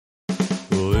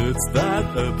It's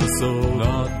that episode,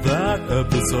 not that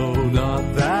episode,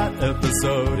 not that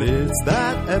episode. It's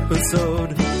that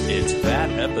episode. It's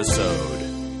that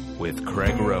episode with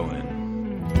Craig Rowan.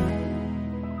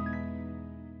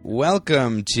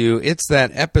 Welcome to It's That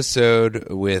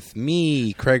Episode with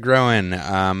me, Craig Rowan.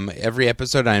 Every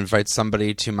episode I invite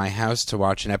somebody to my house to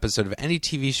watch an episode of any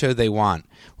TV show they want.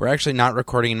 We're actually not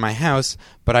recording in my house,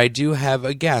 but I do have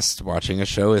a guest watching a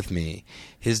show with me.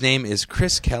 His name is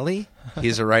Chris Kelly.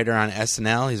 He's a writer on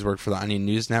SNL. He's worked for the Onion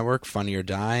News Network, Funny or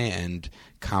Die, and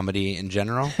comedy in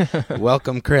general.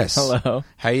 Welcome, Chris. Hello.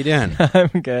 How you doing?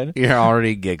 I'm good. You're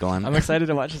already giggling. I'm excited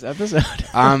to watch this episode.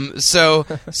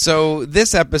 So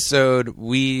this episode,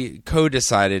 we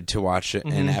co-decided to watch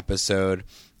an episode,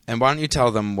 and why don't you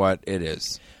tell them what it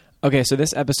is? Okay, so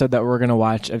this episode that we're going to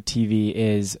watch of TV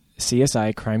is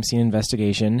CSI, Crime Scene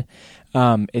Investigation.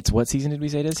 It's what season did we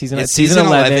say it is? Season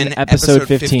 11, episode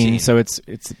 15. So it's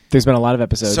there's been a lot of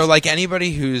episodes. So like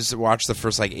anybody who's watched the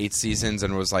first like 8 seasons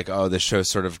and was like, oh, this show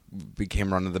sort of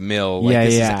became run of the mill. Like,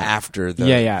 this is after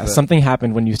the... Something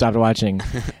happened when you stopped watching.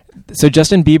 So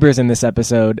Justin Bieber's in this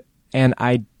episode, and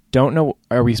I don't know.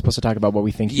 Are we supposed to talk about what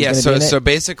we think he's going to do in it? So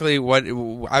basically what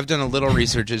I've done a little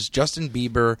research is Justin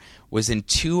Bieber was in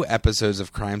 2 episodes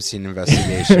of Crime Scene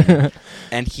Investigation,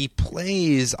 and he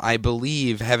plays, I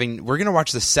believe, we're going to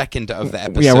watch the second of the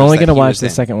episodes. Yeah, we're only going to watch the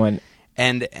second one.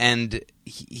 And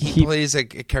he plays a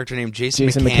character named Jason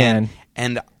McCann,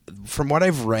 and from what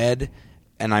I've read,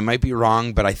 and I might be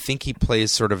wrong, but I think he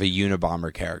plays sort of a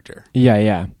Unabomber character.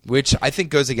 Yeah. Which I think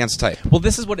goes against type. Well,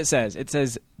 this is what it says. It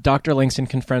says, Dr. Langston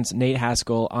confronts Nate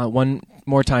Haskell one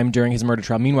more time during his murder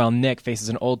trial. Meanwhile, Nick faces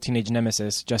an old teenage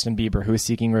nemesis, Justin Bieber, who is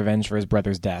seeking revenge for his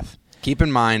brother's death. Keep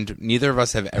in mind, neither of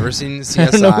us have ever seen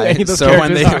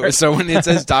CSI, so when it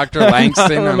says Dr.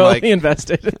 Langston, I'm like...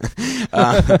 invested.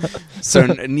 So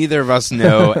neither of us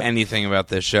know anything about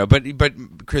this show. But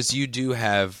Chris, you do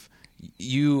have...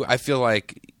 I feel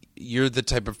like you're the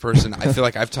type of person. I feel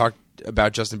like I've talked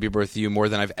about Justin Bieber with you more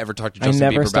than I've ever talked to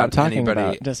Justin Bieber about anybody.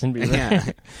 About Justin Bieber.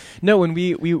 Yeah. No, when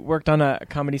we worked on a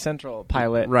Comedy Central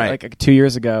pilot like 2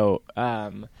 years ago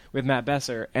with Matt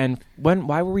Besser, and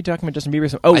why were we talking about Justin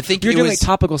Bieber? I think you're doing like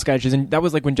topical sketches, and that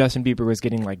was like when Justin Bieber was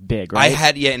getting like big,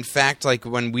 right? In fact, like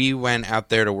when we went out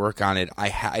there to work on it,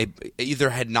 I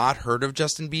either had not heard of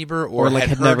Justin Bieber or like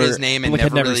had heard his name and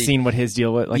had never really seen what his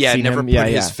deal was. Like, never put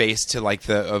his face to like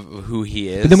of who he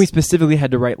is. But then we specifically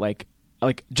had to write like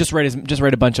just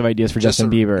write a bunch of ideas for Justin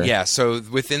Bieber. Yeah, so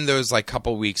within those like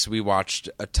couple weeks, we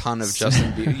watched a ton of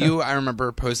Justin Bieber. I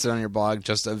remember posted on your blog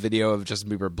just a video of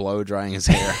Justin Bieber blow drying his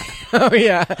hair. Oh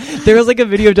yeah, there was like a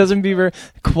video of Justin Bieber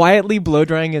quietly blow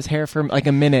drying his hair for like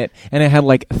a minute, and it had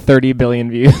like 30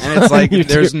 billion views. And it's like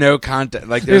there's no content.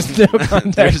 Like there's no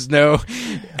content. There's no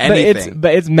anything.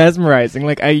 But it's mesmerizing.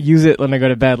 Like I use it when I go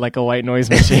to bed, like a white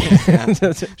noise machine. And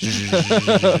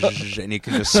you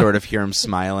can just sort of hear him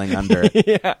smiling under.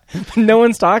 Yeah, no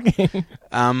one's talking.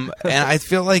 And I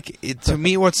feel like, to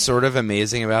me, what's sort of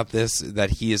amazing about this,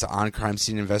 that he is on Crime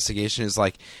Scene Investigation, is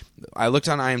like, I looked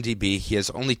on IMDb, he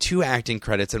has only 2 acting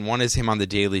credits, and one is him on The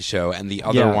Daily Show, and the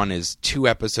other one is 2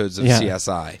 episodes of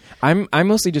CSI. I'm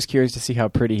mostly just curious to see how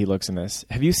pretty he looks in this.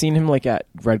 Have you seen him like at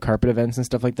red carpet events and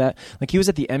stuff like that? Like he was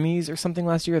at the Emmys or something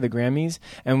last year, or the Grammys,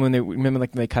 and when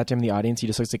they cut to him in the audience, he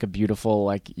just looks like a beautiful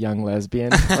like young lesbian.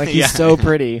 Like he's so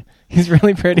pretty. He's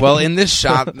really pretty. Well, in this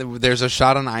shot, there's a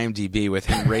shot on IMDb with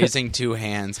him raising 2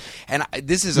 hands, and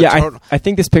this is I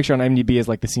think this picture on IMDb is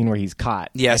like the scene where he's caught.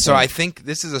 Yeah, I think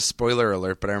this is a spoiler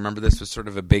alert, but I remember this was sort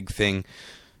of a big thing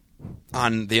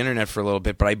on the internet for a little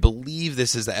bit, but I believe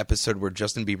this is the episode where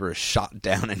Justin Bieber is shot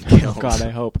down and killed. Oh God,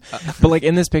 I hope. But like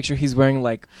in this picture, he's wearing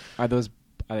like, are they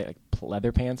like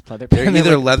leather pants? They're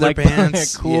either leather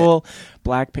pants, cool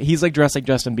black. He's like dressed like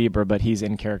Justin Bieber, but he's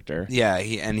in character. Yeah,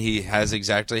 he has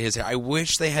exactly his hair. I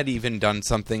wish they had even done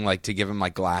something like to give him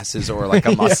like glasses or like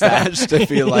a mustache to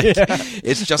feel like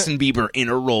it's Justin Bieber in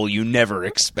a role you never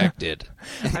expected.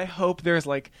 I hope there's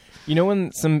like, you know,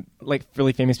 when some like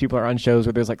really famous people are on shows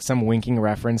where there's like some winking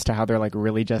reference to how they're like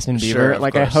really Justin Bieber. Sure,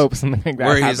 like course. I hope something like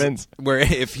that happens. Where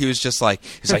if he was just like,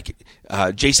 he's like,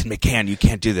 Jason McCann, you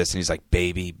can't do this, and he's like,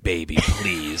 baby,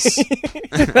 please.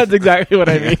 That's exactly what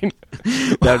I mean.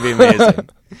 That'd be amazing.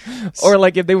 Or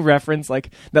like if they reference like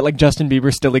that, like Justin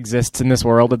Bieber still exists in this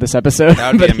world of this episode,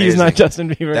 that would be but amazing. He's not Justin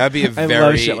Bieber. That would be I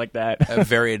love shit like that. A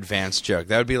very advanced joke.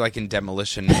 That would be like in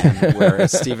Demolition Man, where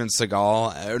it's Steven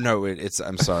Seagal. No,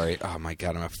 I'm sorry. Oh my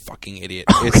God, I'm a fucking idiot.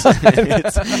 It's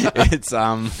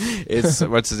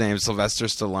what's his name? Sylvester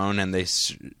Stallone,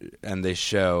 and they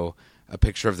show a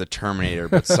picture of the Terminator,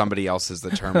 but somebody else is the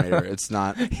Terminator. It's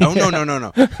not. Oh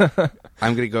no!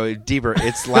 I'm gonna go deeper.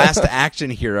 It's Last Action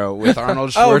Hero with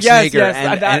Arnold Schwarzenegger, yes,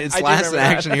 and it's I do Last remember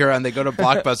Action that. Hero, and they go to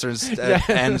Blockbuster,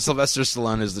 and Sylvester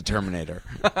Stallone is the Terminator.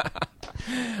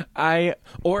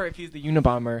 Or if he's the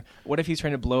Unabomber, what if he's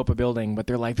trying to blow up a building, but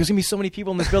they're like, "There's gonna be so many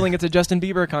people in this building, it's a Justin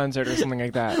Bieber concert or something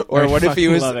like that." Or what if he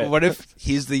was? Love it. What if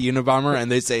he's the Unabomber,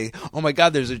 and they say, "Oh my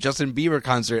God, there's a Justin Bieber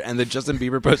concert," and the Justin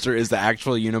Bieber poster is the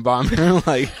actual Unabomber?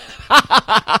 Like,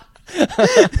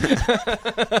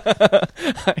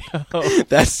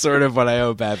 that's sort of what I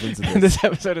hope happens in this. This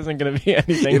episode isn't going to be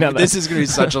anything. This is going to be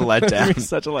such a letdown.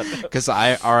 Such a letdown. Because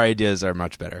our ideas are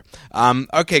much better.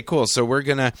 Okay, cool. So we're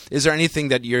gonna. Is there anything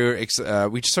that you're?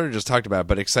 We sort of just talked about,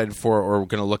 but excited for, or we're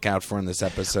gonna look out for in this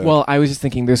episode? Well, I was just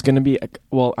thinking there's going to be.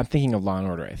 I'm thinking of Law and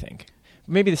Order. I think.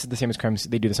 Maybe this is the same as crime.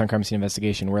 They do this on Crime Scene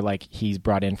Investigation, where like he's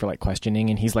brought in for like questioning,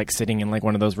 and he's like sitting in like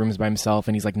one of those rooms by himself,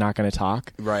 and he's like not going to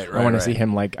talk. Right. I want to see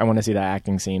him like. I want to see that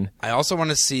acting scene. I also want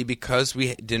to see, because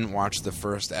we didn't watch the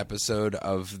first episode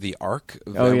of The Ark,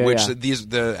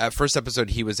 the first episode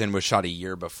he was in was shot a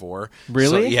year before.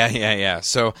 Really? So, yeah.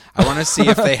 So I want to see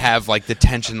if they have like the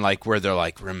tension, like where they're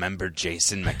like, "Remember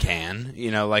Jason McCann?"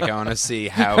 You know, like I want to see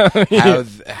how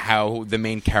the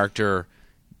main character.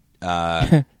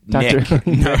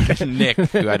 Nick,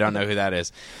 who I don't know who that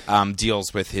is,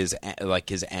 deals with his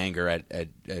anger at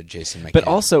Jason McCann. But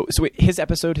also, so his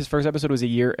first episode was a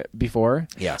year before.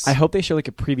 Yes. I hope they show like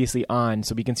a previously on,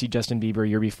 so we can see Justin Bieber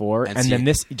year before, and then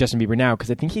this Justin Bieber now,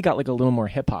 because I think he got like a little more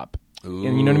hip hop. You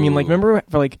know what I mean? Like, remember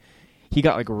for like he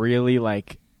got like really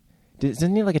like.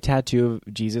 Doesn't he have like a tattoo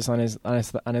of Jesus on his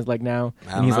leg now?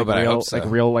 I don't know, but I hope so. Like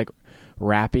real like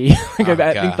rappy.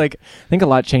 I think a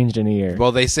lot changed in a year.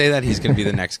 Well, they say that he's going to be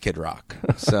the next Kid Rock,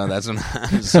 so that's what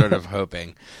I'm sort of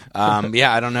hoping.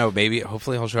 I don't know. Maybe,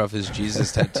 hopefully, he'll show off his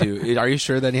Jesus tattoo. Are you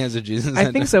sure that he has a Jesus tattoo?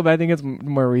 I think so, but I think it's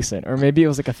more recent, or maybe it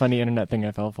was like a funny internet thing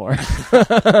I fell for.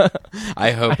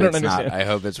 I hope it's not. I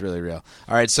hope it's really real.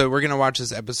 All right, so we're going to watch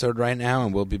this episode right now,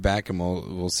 and we'll be back, and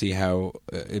we'll see how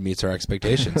it meets our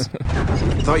expectations.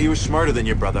 Thought you were smarter than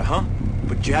your brother, huh?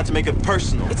 But you had to make it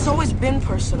personal. It's always been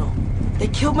personal. They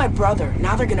killed my brother.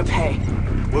 Now they're gonna pay.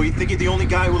 Well, you think you're the only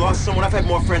guy who lost someone? I've had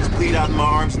more friends bleed out in my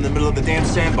arms in the middle of the damn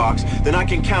sandbox than I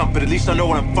can count, but at least I know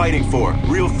what I'm fighting for.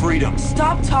 Real freedom.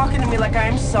 Stop talking to me like I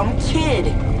am some kid.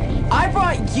 I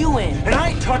brought you in. And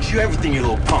I taught you everything, you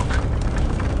little punk.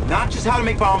 Not just how to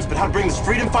make bombs, but how to bring this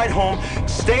freedom fight home,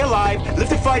 stay alive, live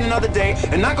to fight another day,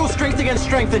 and not go strength against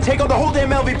strength and take out the whole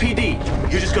damn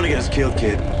LVPD. You're just gonna get us killed,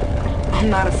 kid. I'm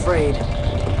not afraid.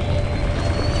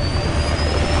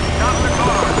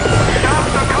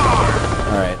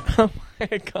 All right. Oh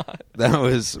my god.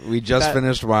 We just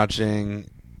finished watching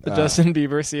The Justin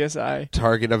Bieber CSI.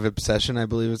 Target of Obsession, I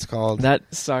believe it's called. That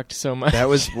sucked so much. That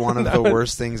was one of the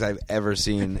worst things I've ever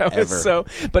seen. That was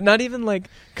but not even like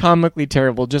comically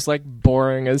terrible, just like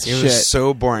boring as shit. It was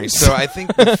so boring. So I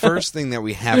think the first thing that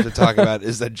we have to talk about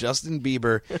is that Justin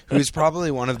Bieber, who's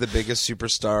probably one of the biggest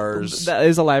superstars that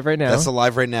is alive right now.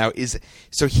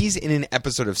 So he's in an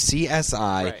episode of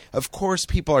CSI. Right. Of course,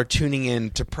 people are tuning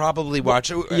in to probably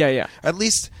watch. Yeah. At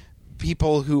least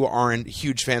people who aren't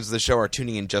huge fans of the show are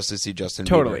tuning in just to see Justin Bieber.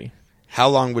 Totally. How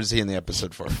long was he in the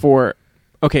episode for?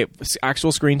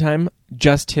 Actual screen time,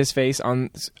 just his face on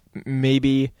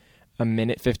maybe a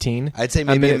minute 15. I'd say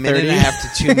maybe a minute 30. and a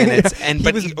half to 2 minutes. And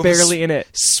he was barely in it.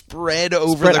 Spread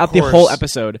out the whole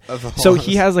episode. So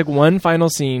he has like one final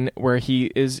scene where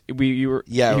he is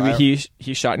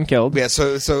he shot and killed. Yeah.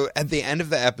 So at the end of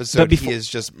the episode, he is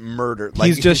just murdered. Like,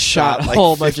 he's just shot a like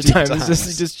whole bunch of times.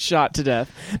 He's Just shot to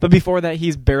death. But before that,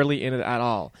 he's barely in it at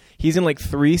all. He's in like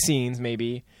 3 scenes,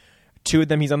 maybe. 2 of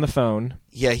them he's on the phone.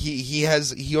 Yeah, he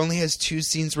only has 2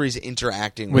 scenes where he's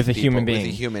interacting with a people, human being. With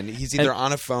a human. He's either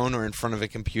on a phone or in front of a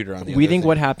computer on the We other think thing.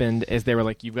 what happened is they were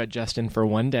like, "You've got Justin for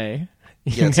one day."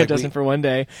 Yeah, you got Justin for one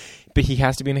day, but he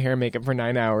has to be in hair and makeup for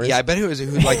 9 hours. Yeah, I bet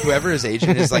whoever his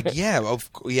agent is like,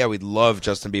 we'd love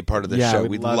Justin to be part of the show.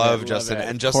 We'd love Justin,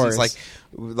 and Justin's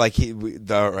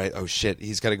oh shit,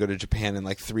 he's got to go to Japan in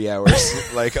like 3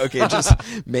 hours. Like, okay, just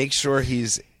make sure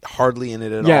he's hardly in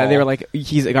it at all. Yeah, they were like,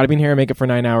 he's got to be in hair and makeup for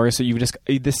 9 hours. So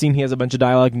this scene he has a bunch of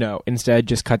dialogue. No, instead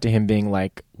just cut to him being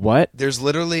like, "What?" There's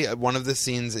literally one of the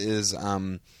scenes is.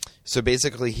 So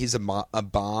basically, he's a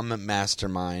bomb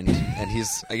mastermind, and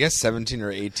he's, I guess, 17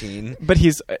 or 18. But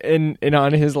he's in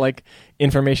on his like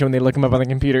information when they look him up on the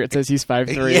computer. It says he's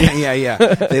 5'3". Yeah.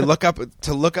 They look up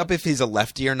if he's a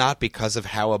lefty or not because of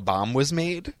how a bomb was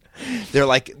made. They're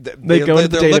like they go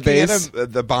into the looking database.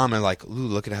 at the bomb and like, ooh,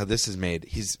 look at how this is made.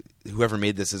 whoever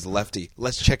made this is a lefty.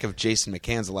 Let's check if Jason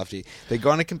McCann's a lefty. They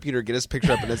go on a computer, get his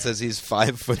picture up, and it says he's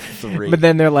 5'3". But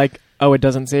then they're like, oh, it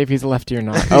doesn't say if he's a lefty or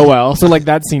not. Oh well. So like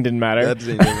that scene didn't matter. That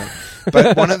scene didn't matter.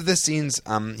 But one of the scenes,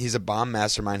 he's a bomb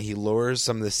mastermind. He lures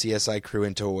some of the CSI crew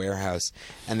into a warehouse,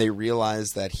 and they realize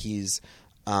that he's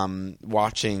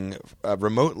watching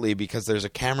remotely because there's a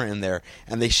camera in there,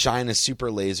 and they shine a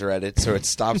super laser at it so it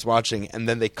stops watching, and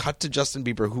then they cut to Justin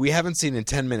Bieber, who we haven't seen in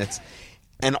 10 minutes,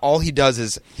 and all he does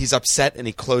is he's upset and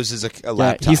he closes a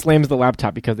laptop. He slams the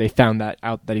laptop because they found that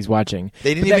out that he's watching.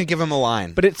 They didn't even give him a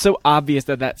line. But it's so obvious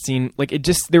that scene, like it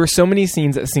just, there were so many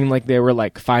scenes that seemed like they were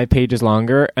like 5 pages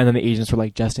longer, and then the agents were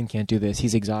like, Justin can't do this.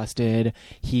 He's exhausted.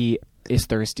 He is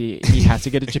thirsty. He has to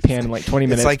get to Japan in like 20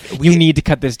 minutes. Like, you need to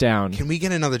cut this down. Can we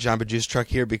get another Jamba Juice truck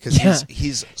here? Because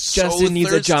he's so Justin needs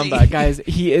thirsty. a Jamba. Guys,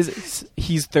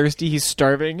 he's thirsty. He's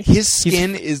starving. His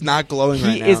skin is not glowing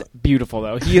right now. He is beautiful,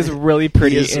 though. He is really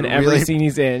pretty in every scene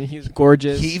he's in. He's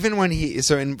gorgeous.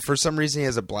 For some reason he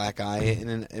has a black eye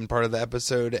in part of the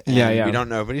episode. And we don't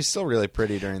know, but he's still really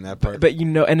pretty during that part. But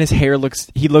and his hair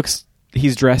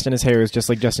he's dressed and his hair is just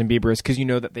like Justin Bieber's, because you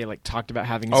know that they like talked about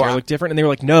having his hair look different, and they were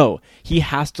like, no, he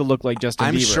has to look like Justin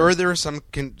Bieber. I'm sure there were some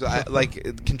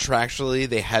contractually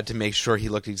they had to make sure he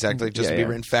looked exactly like Justin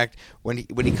Bieber. In fact, when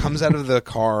he comes out of the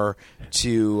car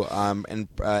to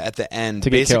at the end,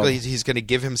 basically he's going to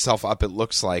give himself up, it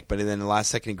looks like, but then in the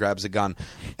last second he grabs a gun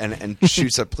and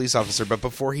shoots a police officer. But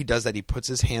before he does that, he puts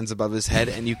his hands above his head,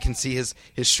 and you can see his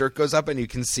shirt goes up, and you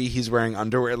can see he's wearing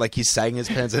underwear, like he's sagging his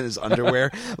pants in his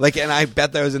underwear, and I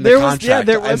bet that was in the contract.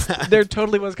 There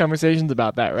totally was conversations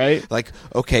about that, right? Like,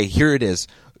 okay, here it is.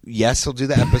 Yes, he'll do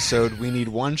the episode. We need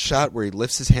one shot where he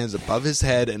lifts his hands above his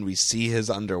head and we see his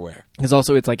underwear. Because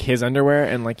also it's like his underwear,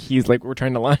 and like he's like, we're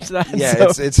trying to launch that.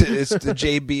 Yeah, so. it's the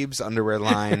J Beebs underwear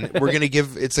line. We're gonna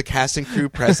it's a cast and crew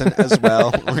present as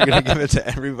well. We're gonna give it to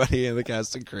everybody in the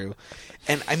cast and crew.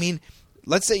 And I mean,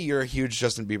 let's say you're a huge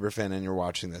Justin Bieber fan and you're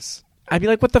watching this. I'd be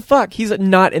like, what the fuck? He's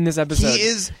not in this episode.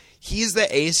 He's the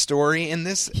A story in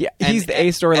this. He's the A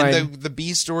storyline. And the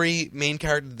B story main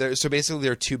character. So basically,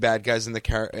 there are two bad guys in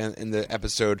the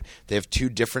episode. They have two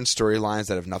different storylines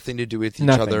that have nothing to do with each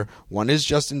other. One is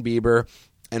Justin Bieber,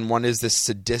 and one is this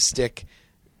sadistic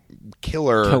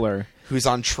killer who's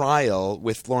on trial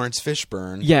with Lawrence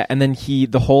Fishburne. Yeah, and then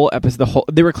the whole episode,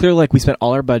 they were clearly like, we spent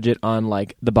all our budget on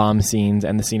like the bomb scenes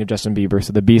and the scene of Justin Bieber,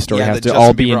 so the B story has to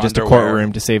all be in just a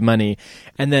courtroom to save money.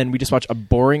 And then we just watch a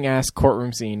boring ass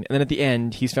courtroom scene, and then at the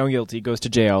end, he's found guilty, goes to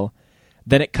jail.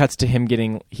 Then it cuts to him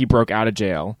he broke out of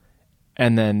jail.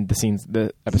 And then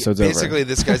the episode's over. Basically,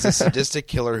 this guy's a sadistic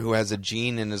killer who has a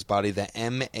gene in his body, the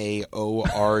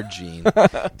MAOR gene,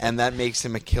 and that makes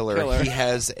him a killer. He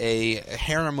has a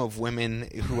harem of women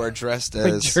who are dressed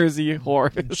as like Jersey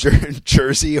whores.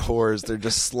 Jersey whores. They're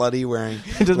just slutty, wearing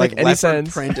like leopard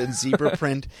print and zebra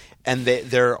print, and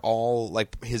they're all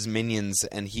like his minions.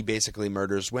 And he basically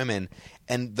murders women.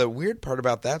 And the weird part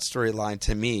about that storyline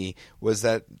to me was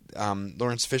that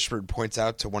Lawrence Fishburne points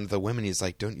out to one of the women, he's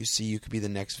like, don't you see you could be the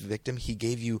next victim? He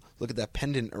gave you, look at that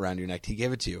pendant around your neck. He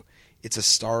gave it to you. It's a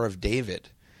Star of David.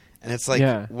 And it's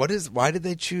like, why did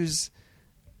they choose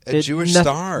a Jewish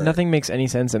star? Nothing makes any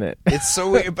sense in it. It's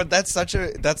so weird, but that's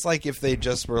like if they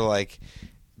just were like,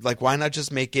 why not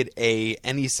just make it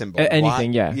any symbol?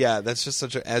 Anything, yeah. Yeah, that's just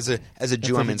such as a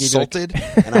Jew, I'm insulted,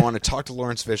 and I want to talk to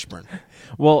Lawrence Fishburne.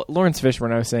 Well, Lawrence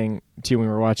Fishburne, I was saying to you when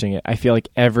we were watching it, I feel like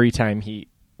every time he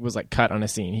was like cut on a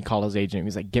scene, he called his agent. He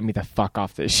was like, "Get me the fuck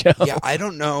off this show." Yeah, I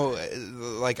don't know.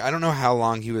 I don't know how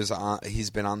long he's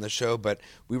been on the show, but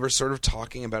we were sort of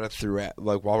talking about it throughout,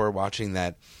 like while we're watching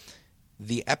that.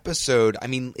 The episode, I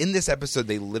mean, in this episode,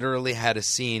 they literally had a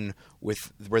scene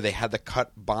where they had to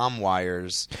cut bomb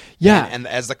wires. Yeah. And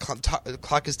as the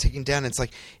clock is ticking down, it's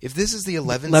like, if this is the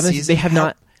 11th season, they have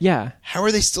not. Yeah. How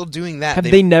are they still doing that? Have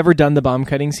they never done the bomb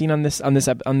cutting scene on this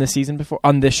season before,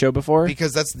 on this show before?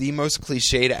 Because that's the most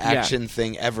cliched action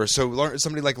thing ever. So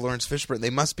somebody like Lawrence Fishburne, they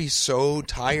must be so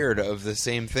tired of the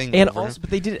same thing. And also,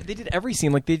 but they did every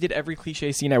scene, like they did every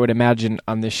cliche scene I would imagine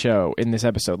on this show in this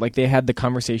episode. Like they had the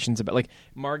conversations about like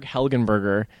Marg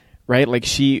Helgenberger. Right, like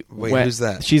who's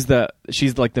that?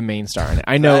 She's like the main star in it.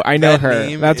 I know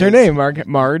her. That's her name, Marg.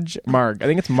 I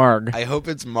think it's Marg. I hope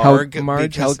it's Marg.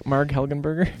 Marg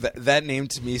Helgenberger. That name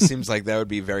to me seems like that would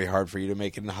be very hard for you to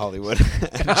make in Hollywood.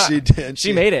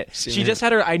 She made it. She just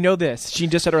had her. I know this. She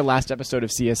just had her last episode of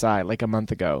CSI like a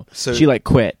month ago. So she like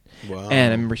quit. Wow.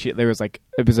 And I remember it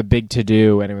was a big to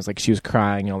do, and it was like she was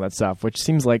crying and all that stuff, which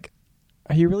seems like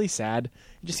are you really sad?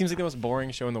 It just seems like the most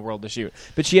boring show in the world to shoot.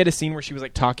 But she had a scene where she was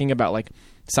like talking about like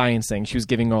science things. She was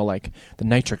giving all like the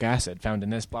nitric acid found in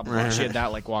this, blah, blah, blah. She had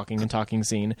that like walking and talking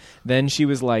scene. Then she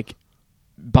was like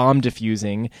bomb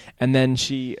diffusing. And then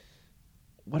she...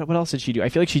 What else did she do? I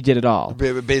feel like she did it all.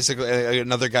 Basically,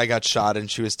 another guy got shot, and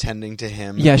she was tending to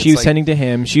him. Yeah, she was tending to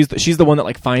him. She's the one that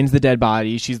like finds the dead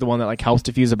body. She's the one that like helps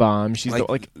defuse a bomb. She's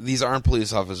like these aren't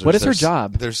police officers. What is her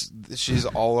job? She's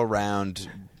all around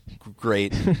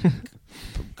great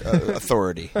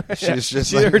authority. She's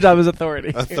just her job is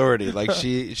authority. Authority, like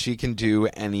she can do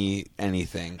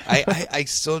anything. I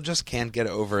still just can't get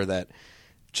over that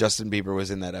Justin Bieber was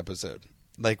in that episode.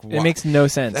 Like, why? It makes no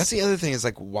sense. That's the other thing is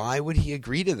like, why would he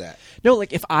agree to that? No,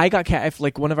 like if I got if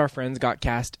like one of our friends got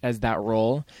cast as that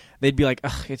role, they'd be like,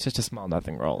 ugh, it's just a small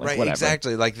nothing role. Like, right, whatever.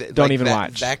 exactly. Like, don't even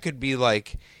watch. That could be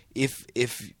like if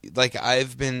like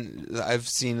I've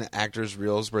seen actors'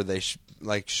 reels where they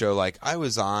show like I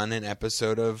was on an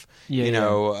episode of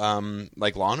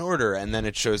like Law and Order, and then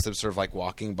it shows them sort of like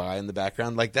walking by in the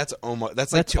background. Like that's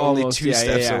only two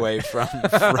steps away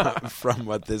from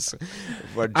what Justin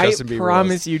Bieber. I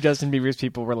promise you, Justin Bieber's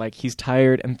people were like, he's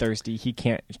tired and thirsty. He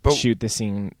can't shoot this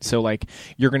scene, so like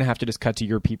you're gonna have to just cut to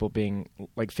your people being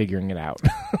like figuring it out.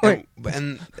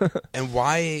 and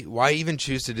why even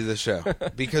choose to do the show?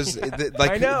 Because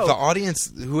the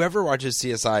audience, whoever watches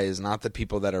CSI, is not the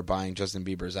people that are buying Justin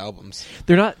Bieber's albums.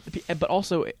 They're not, but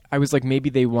also I was like, maybe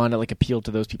they want to like appeal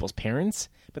to those people's parents,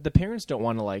 but the parents don't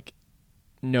want to like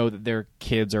know that their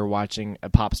kids are watching a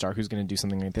pop star who's going to do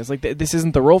something like this. Like this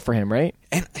isn't the role for him, right?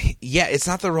 And yeah, it's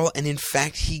not the role. And in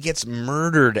fact, he gets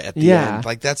murdered at the end.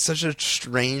 Like that's such a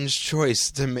strange choice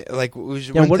to make. Like,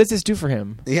 what does this do for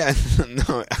him? Yeah,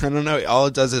 no, I don't know. All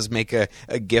it does is make a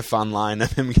GIF online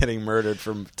of him getting murdered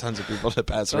for tons of people to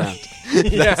pass around.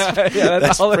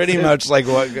 that's all pretty much like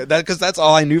what because that's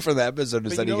all I knew from the episode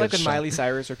is but that he like gets with shot. Miley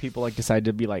Cyrus, where people like decide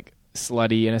to be like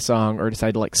slutty in a song or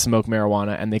decide to like smoke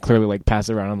marijuana and they clearly like pass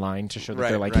it around online to show that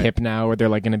they're like hip now or they're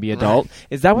like going to be adult.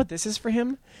 Is that what this is for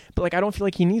him? But like I don't feel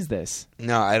like he needs this.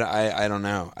 No, I don't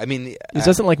know. I mean, it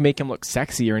doesn't like make him look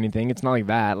sexy or anything. It's not like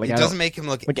that. Like it doesn't make him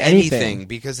look like anything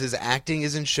because his acting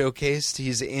isn't showcased.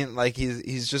 He's in like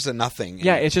he's just a nothing.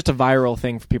 Yeah, it's just a viral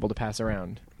thing for people to pass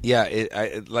around. Yeah,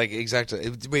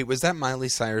 exactly. Wait, was that Miley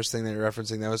Cyrus thing that you're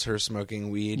referencing? That was her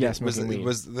smoking weed? Yeah, smoking weed.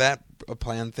 Was that a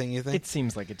planned thing, you think? It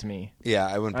seems like it to me. Yeah,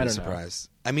 I wouldn't be surprised.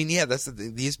 I mean, yeah, that's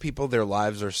these people, their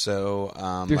lives are so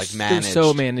managed. They're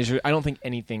so managed. I don't think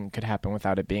anything could happen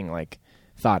without it being like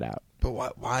thought out.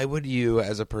 But why would you,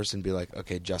 as a person, be like,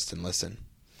 okay, Justin, listen,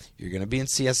 you're going to be in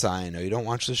CSI. I know you don't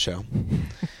watch the show.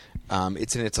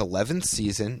 It's in its 11th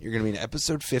season. You're going to be in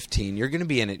episode 15. You're going to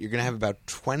be in it. You're going to have about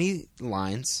 20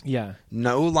 lines. Yeah.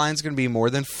 No line's going to be more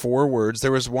than 4 words.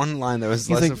 There was one line that was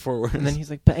less than 4 words. And then he's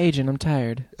like, but Agent, I'm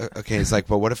tired. Okay, he's like,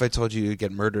 well, what if I told you you'd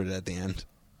get murdered at the end?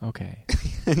 Okay.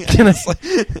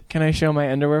 Can I show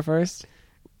my underwear first?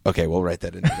 Okay, we'll write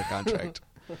that into the contract.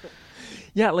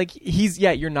 Yeah, like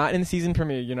you're not in the season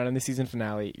premiere, you're not in the season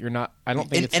finale, you're not. I don't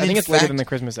think I think it's later than the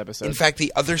Christmas episode. In fact,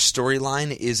 the other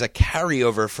storyline is a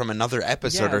carryover from another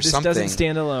episode or something. This doesn't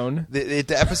stand alone. The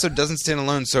episode doesn't stand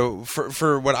alone. So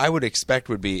for what I would expect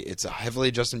would be, it's a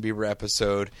heavily Justin Bieber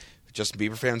episode. Justin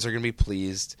Bieber fans are going to be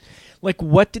pleased. Like,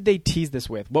 what did they tease this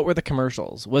with? What were the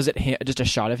commercials? Was it just a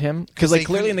shot of him? Because like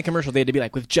clearly in the commercial they had to be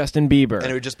like with Justin Bieber,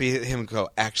 and it would just be him go,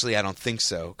 "Actually, I don't think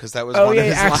so," because that was one of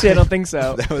his lines. I don't think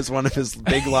so. That was one of his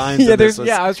big lines.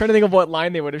 I was trying to think of what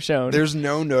line they would have shown. There's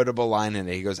no notable line in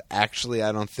it. He goes, "Actually,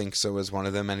 I don't think so," was one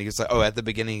of them, and he goes like, "Oh," at the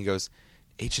beginning he goes,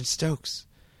 "Agent Stokes,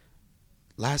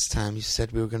 last time you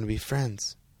said we were going to be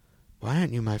friends. Why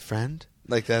aren't you my friend?"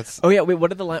 Like that's. Oh yeah, wait.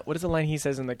 What is the line he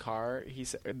says in the car?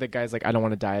 The guy's like, "I don't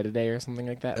want to die today" or something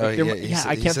like that. Like,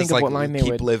 I can't think of what line they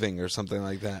would. Keep living or something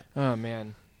like that. Oh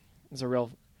man, it's a real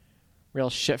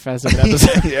shit fest of an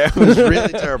episode. Yeah, it was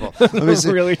really terrible. It was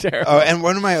really terrible. Oh, and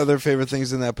one of my other favorite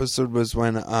things in the episode was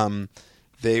when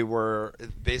they were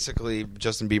basically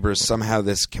Justin Bieber is somehow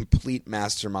this complete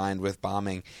mastermind with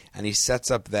bombing, and he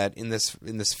sets up that in this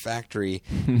factory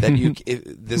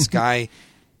that this guy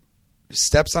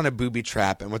steps on a booby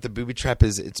trap, and what the booby trap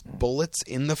is, it's bullets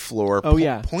in the floor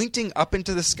pointing up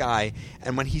into the sky,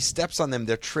 and when he steps on them,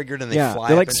 they're triggered and they fly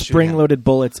they're up like and spring-loaded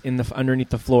bullets in underneath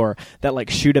the floor that like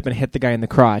shoot up and hit the guy in the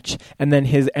crotch, and then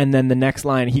the next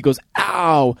line he goes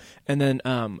ow, and then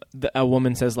a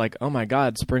woman says like, oh my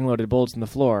god, spring-loaded bullets in the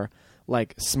floor.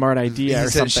 like smart idea or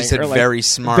something. She said or, like, very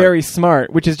smart. Very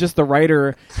smart, which is just the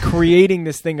writer creating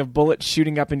this thing of bullets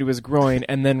shooting up into his groin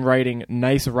and then writing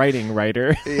nice writing,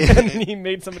 writer. And then he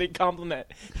made somebody compliment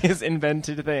his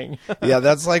invented thing. Yeah,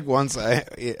 that's like once I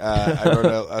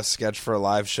wrote a sketch for a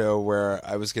live show where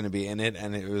I was going to be in it,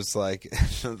 and it was like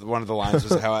one of the lines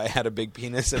was how I had a big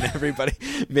penis, and everybody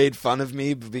made fun of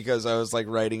me because I was like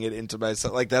writing it into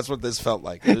myself. Like that's what this felt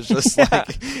like. It was just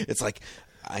like it's like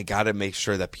I got to make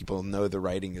sure that people know the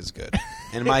writing is good.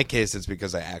 In my case, it's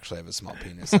because I actually have a small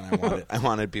penis, and I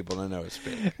wanted people to know it's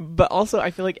big. But also,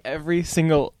 I feel like every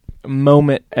single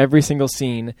moment, every single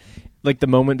scene, like the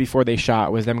moment before they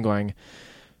shot was them going,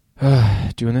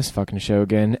 doing this fucking show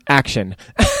again. Action.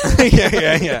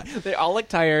 Yeah. They all look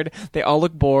tired. They all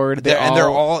look bored. They're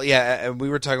all and we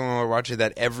were talking when we were watching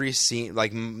that every scene,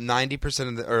 like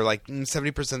 90% or like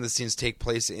 70% of the scenes take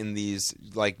place in these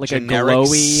like generic a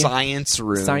glowy science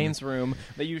room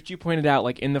that you pointed out,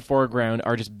 like in the foreground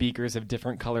are just beakers of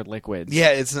different colored liquids. Yeah,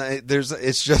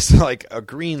 it's just like a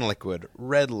green liquid,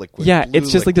 red liquid. Yeah, blue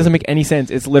it's just like liquid. doesn't make any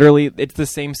sense. It's literally the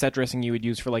same set dressing you would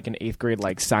use for like an 8th grade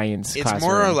like science It's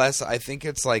classroom. more or less. I think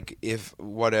it's like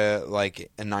what a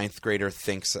 9th grader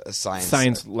thinks a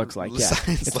science looks like. Yeah,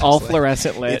 science it's looks all like.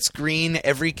 fluorescent lit. It's green.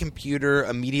 Every computer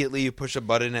immediately you push a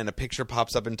button and a picture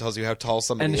pops up and tells you how tall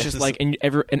somebody and it's is. just like and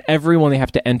everyone they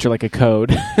have to enter like a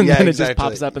code, and Yeah, then exactly. it just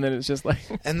pops up, and then it's just like.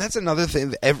 And that's another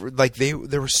thing.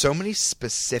 There were so many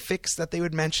specifics that they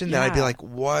would mention that I'd be Yeah. like,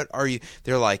 "What are you?"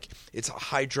 They're like, "It's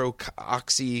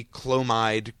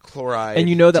hydroxychlomide chloride." And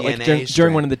you know that DNA like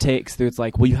during one of the takes, it's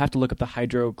like, well, you have to look up the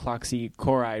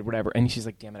hydroxychloride, whatever. And she's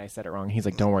like, damn it, I said it wrong. He's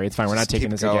like, don't worry, it's fine. We're not Just taking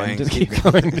keep this going. again. Just keep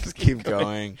going. Just keep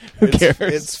going. Who It's-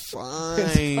 cares? It's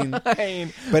fine.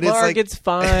 Fine. But Mark, it's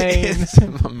fine.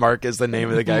 Mark is the name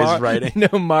of the guy who's writing.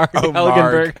 No, Mark Oh,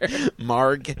 Helgenberger.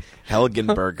 Mark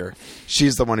Helgenberger.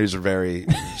 She's the one who's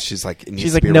she's like, it needs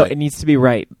She's to like, be no, right. it needs to be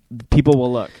right. People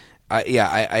will look.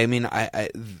 I mean,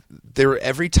 there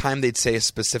every time they'd say a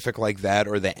specific like that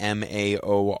or the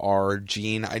MAOR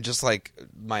gene, I just like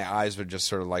my eyes would just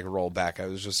sort of like roll back. I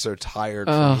was just so tired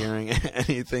from hearing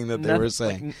anything that they were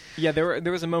saying.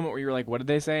 There was a moment where you were like, what did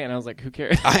they say? And I was like, who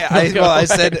cares? I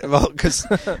said because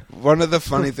one of the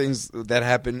funny things that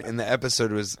happened in the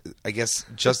episode was, I guess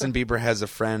Justin Bieber has a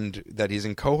friend that he's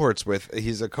in cohorts with.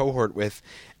 He's a cohort with,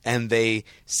 and they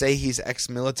say he's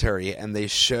ex-military, and they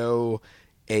show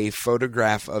a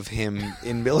photograph of him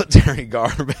in military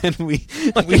garb, and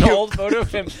an old photo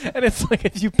of him, and it's like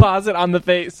if you pause it on the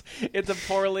face, it's a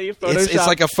poorly photoshopped. It's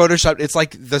like a Photoshop. It's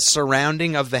like the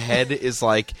surrounding of the head is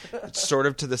like sort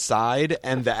of to the side,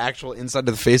 and the actual inside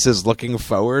of the face is looking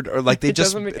forward, or like they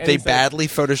badly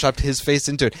photoshopped his face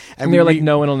into it, and they're like,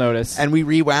 no one will notice. And we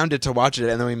rewound it to watch it,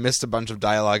 and then we missed a bunch of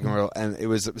dialogue, and it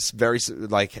was very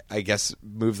like, I guess,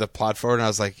 move the plot forward. And I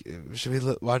was like, should we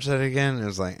watch that again? And it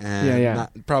was like,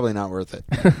 probably not worth it.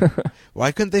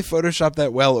 Why couldn't they Photoshop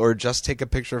that well, or just take a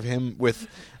picture of him with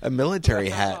a military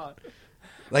hat?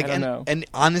 Like, I don't know. And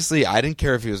honestly, I didn't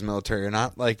care if he was military or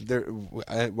not. Like,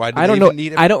 why? I don't know.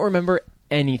 I don't remember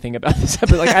anything about this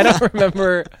episode. Like, I don't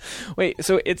remember. Wait,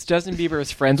 so it's Justin Bieber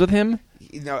is friends with him?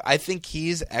 I think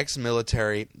he's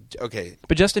ex-military. Okay,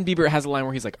 but Justin Bieber has a line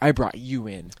where he's like, "I brought you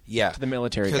in." Yeah, to the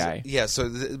military guy. Yeah. So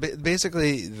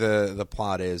basically, the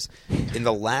plot is in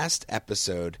the last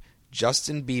episode,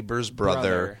 Justin Bieber's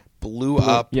brother blew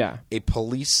up a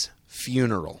police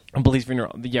funeral. A police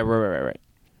funeral. Yeah, right.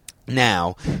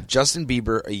 Now, Justin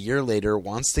Bieber, a year later,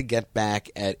 wants to get back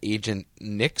at Agent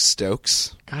Nick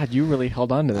Stokes. God, you really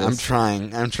held on to this. I'm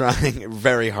trying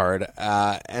very hard,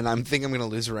 and I'm thinking I'm going to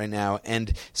lose it right now.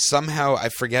 And somehow, I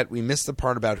forget, we missed the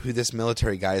part about who this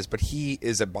military guy is, but he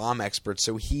is a bomb expert,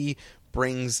 so he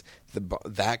brings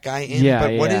that guy in. Yeah,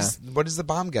 but what does the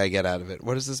bomb guy get out of it?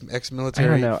 What is this ex-military?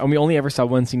 I don't know. And we only ever saw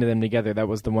one scene of them together. That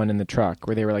was the one in the truck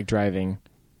where they were like driving.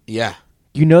 Yeah.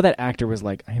 You know that actor was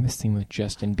like, I have a scene with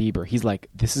Justin Bieber. He's like,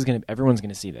 everyone's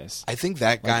gonna see this. I think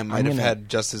that guy might have had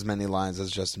just as many lines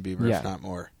as Justin Bieber, if not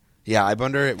more. Yeah, I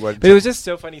wonder what. But it was just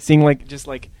so funny seeing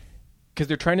because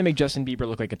they're trying to make Justin Bieber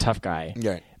look like a tough guy.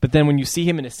 Right. But then when you see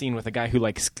him in a scene with a guy who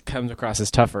comes across as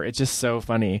tougher, it's just so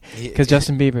funny. Because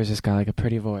Justin Bieber's just got like a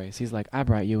pretty voice. He's like, I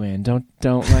brought you in. Don't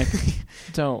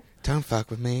fuck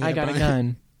with me. I got a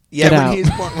gun. Yeah,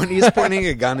 when he's pointing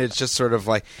a gun, it's just sort of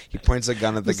like he points a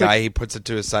gun at the guy, he puts it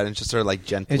to his side, and just sort of like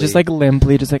gently. It's just like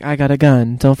limply, just like, I got a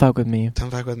gun. Don't fuck with me.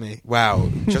 Don't fuck with me. Wow,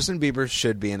 Justin Bieber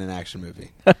should be in an action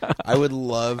movie. I would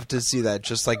love to see that.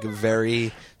 Just like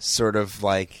very sort of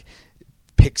like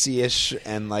pixie-ish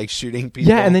and like shooting people.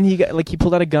 Yeah, and then he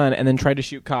pulled out a gun and then tried to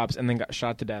shoot cops and then got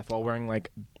shot to death while wearing like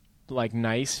like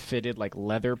nice fitted like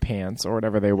leather pants or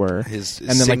whatever they were, His and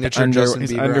then like signature Justin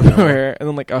his Bieber underwear, and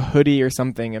then like a hoodie or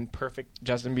something, and perfect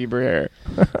Justin Bieber hair.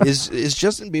 Is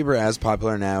Justin Bieber as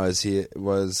popular now as he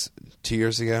was 2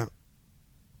 years ago?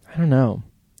 I don't know.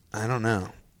 I don't know.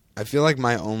 I feel like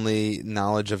my only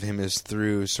knowledge of him is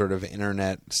through sort of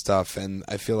internet stuff, and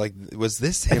I feel like, was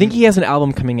this him? I think he has an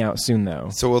album coming out soon, though.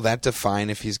 So will that define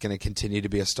if he's going to continue to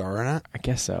be a star or not? I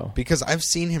guess so. Because I've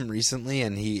seen him recently,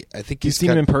 and I think You've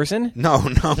seen him in person? No,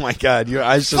 my God, your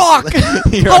eyes just. Fuck!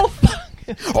 Oh,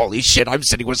 fuck! Holy shit! I'm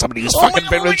sitting with somebody who's fucking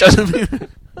been with Justin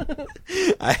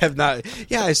Bieber. I have not.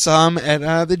 Yeah, I saw him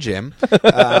at the gym.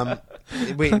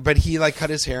 Wait, but he like cut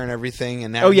his hair and everything,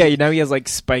 and now now he has like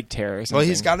spiked hair or something. Well,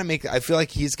 he's got to make. I feel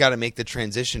like he's got to make the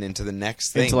transition into the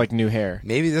next thing, into like new hair.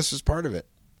 Maybe this was part of it.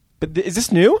 But is this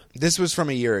new? This was from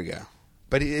a year ago,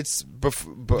 but it's this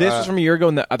was from a year ago,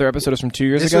 and the other episode was from 2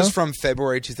 years ago. This was from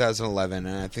February 2011,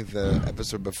 and I think the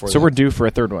episode before. So we're due for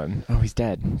a third one. Oh, he's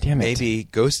dead. Damn it. Maybe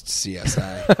Ghost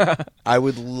CSI. I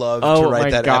would love to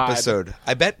write that episode.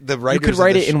 I bet the writers. You could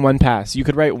write it in one pass. You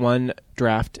could write one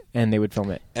draft, and they would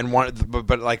film it. And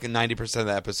but like 90% of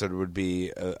the episode would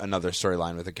be another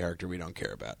storyline with a character we don't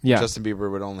care about. Yeah. Justin Bieber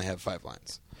would only have 5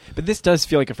 lines. But this does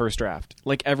feel like a first draft.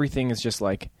 Like everything is just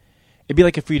like. It'd be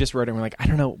like if we just wrote it and we're like, I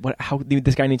don't know how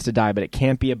this guy needs to die, but it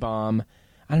can't be a bomb.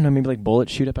 I don't know, maybe like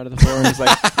bullets shoot up out of the floor and just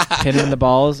like hit him in the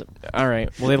balls. All right,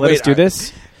 will they let us do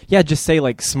this? Yeah, just say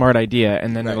like smart idea,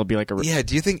 and then it'll be like a. Yeah,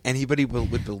 do you think anybody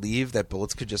would believe that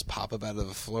bullets could just pop up out of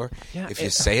the floor? Yeah, if you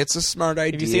say it's a smart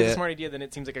idea. If you say it's a smart idea, then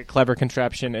it seems like a clever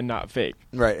contraption and not fake.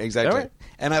 Right, exactly. Right?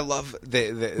 And I love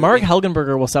the Marg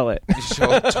Helgenberger will sell it.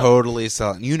 She'll totally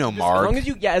sell it. You know Marg.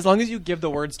 As long as you give the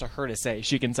words to her to say,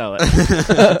 she can sell it.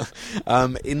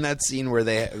 In that scene where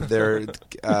they're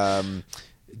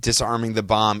disarming the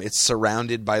bomb, it's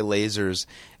surrounded by lasers.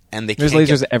 And there's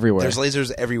lasers everywhere. There's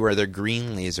lasers everywhere. They're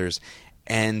green lasers.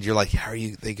 And you're like, how are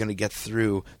they going to get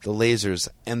through the lasers?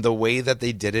 And the way that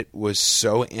they did it was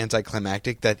so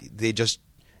anticlimactic that they just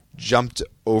jumped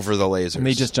over the lasers. And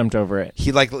they just jumped over it.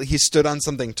 He stood on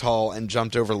something tall and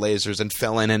jumped over lasers and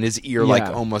fell in, and his ear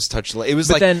almost touched the. It was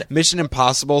Mission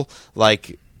Impossible,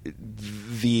 like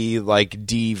the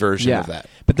D version of that.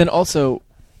 But then also.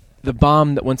 The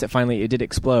bomb that once it did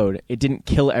explode, it didn't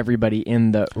kill everybody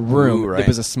in the room. Ooh, right. It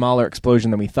was a smaller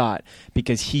explosion than we thought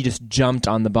because he just jumped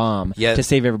on the bomb to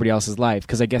save everybody else's life.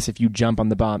 Because I guess if you jump on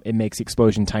the bomb, it makes the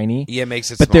explosion tiny. Yeah, it makes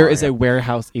it But smaller, there is a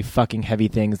warehouse of fucking heavy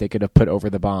things they could have put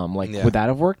over the bomb. Like, would that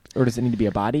have worked? Or does it need to be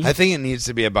a body? I think it needs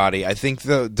to be a body. I think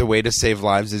the way to save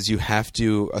lives is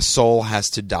a soul has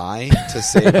to die to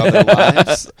save other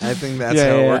lives. I think that's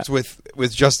how it works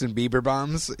with Justin Bieber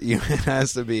bombs. It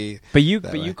has to be. But you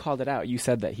called it out. You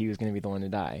said that he was going to be the one to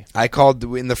die. I called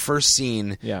in the first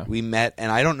scene. Yeah. We met, and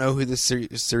I don't know who the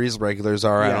series regulars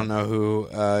are. Yeah. I don't know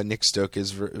who Nick Stoke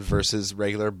is versus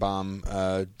regular bomb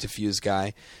diffuse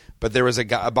guy. But there was a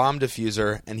bomb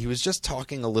diffuser, and he was just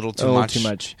talking a little too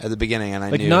much at the beginning, and I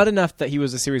knew. Not enough that he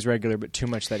was a series regular, but too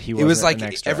much that he was. It was like an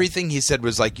extra. Everything he said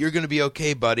was like, "You're going to be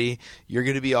okay, buddy. You're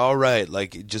going to be all right.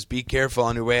 Like, just be careful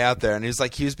on your way out there." And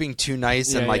he was being too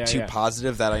nice and too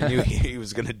positive that I knew he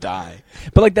was going to die.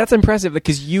 But that's impressive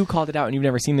because you called it out and you've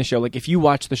never seen the show. Like, if you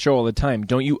watch the show all the time,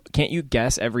 can't you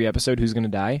guess every episode who's going to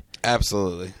die?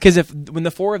 Absolutely. Because when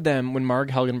the four of them, when Marg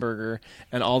Helgenberger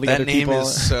and all the other people, that name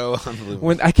is so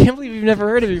unbelievable. I can't believe you've never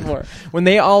heard of it before. When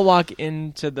they all walk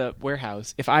into the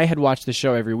warehouse, if I had watched the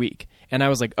show every week and I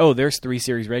was like, oh, there's 3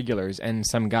 series regulars and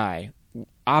some guy,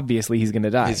 obviously he's going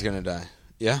to die. He's going to die.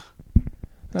 Yeah.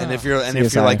 And if you're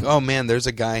like, oh man, there's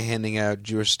a guy handing out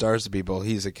Jewish stars to people,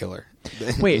 he's a killer.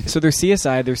 Wait, so there's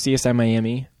CSI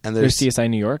Miami, and there's CSI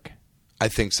New York? I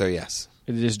think so, yes.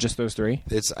 It is just those 3?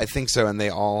 I think so, and they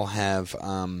all have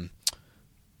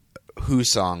Who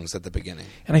songs at the beginning.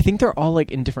 And I think they're all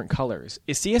like in different colors.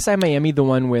 Is CSI Miami the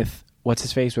one with what's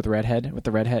his face with the redhead?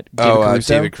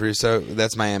 David Caruso.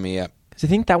 That's Miami. Yeah. So I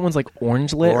think that one's like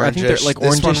orange lit. Or I think they're like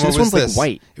orangish. This one's like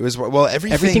white. It was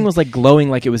everything was like glowing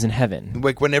like it was in heaven.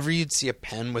 Like whenever you'd see a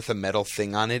pen with a metal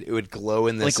thing on it, it would glow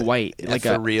in this like white, like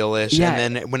ethereal-ish. Yeah.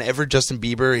 And then whenever Justin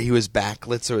Bieber, he was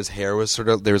backlit, so his hair was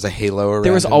there was a halo around.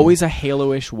 There was him. Always a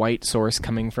halo-ish white source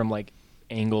coming from like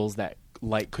angles that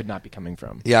light could not be coming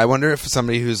from. Yeah, I wonder if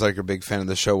somebody who's like a big fan of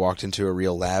the show walked into a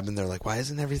real lab and they're like, why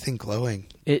isn't everything glowing?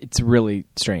 It's really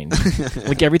strange.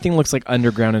 Like everything looks like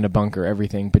underground in a bunker,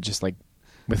 everything, but just like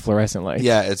with fluorescent lights.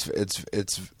 Yeah, it's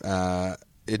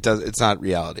not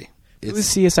reality. Who's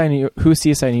CSI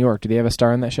New York? Do they have a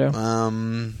star on that show?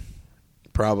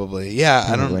 Probably. Yeah,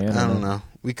 I don't know.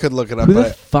 We could look it up. Who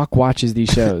the fuck watches these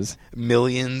shows?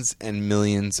 Millions and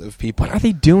millions of people. What are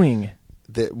they doing?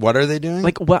 What are they doing?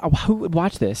 Like, who would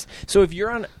watch this? So if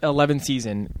you're on 11th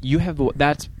season, you have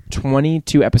that's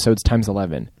 22 episodes times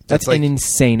 11. That's like- an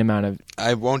insane amount of.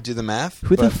 I won't do the math.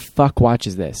 Who the but fuck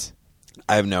watches this?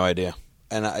 I have no idea.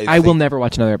 And I will never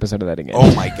watch another episode of that again.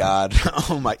 Oh my god!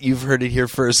 Oh my! You've heard it here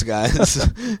first, guys.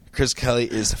 Chris Kelly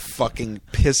is fucking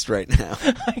pissed right now.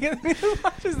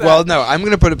 Well, no, I'm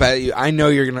gonna put it back at you. I know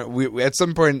you're gonna. At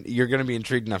some point, you're gonna be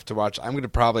intrigued enough to watch. I'm gonna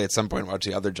probably at some point watch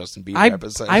the other Justin Bieber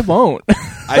episode. I won't.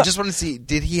 I just want to see.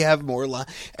 Did he have more?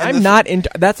 I'm not.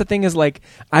 That's the thing. Is like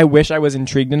I wish I was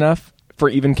intrigued enough for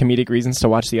even comedic reasons to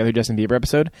watch the other Justin Bieber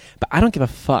episode, but I don't give a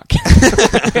fuck.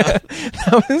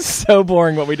 That was so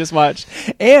boring what we just watched.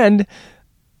 And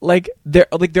there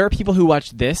are people who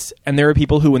watched this, and there are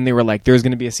people who, when they were like, "There's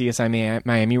going to be a CSI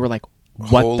Miami," were like,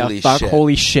 "What Holy the fuck? shit.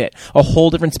 Holy shit!" A whole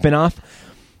different spinoff.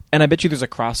 And I bet you there's a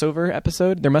crossover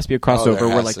episode. There must be a crossover there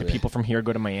where has like to the be. people from here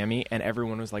go to Miami, and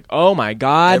everyone was like, "Oh my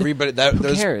god!" Everybody. Who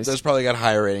those, cares? Those probably got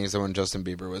higher ratings than when Justin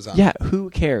Bieber was on. Yeah, who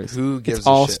cares? Who gives It's a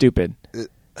all shit? stupid.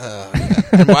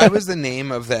 And why was the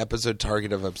name of the episode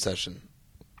 "Target of Obsession"?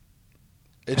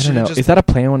 It I don't should've know. just- Is that a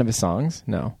play on one of his songs?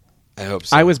 No. I hope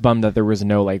so. I was bummed that there was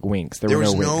no like winks. There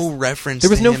was were no winks. reference. There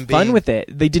was to no him fun being- with it.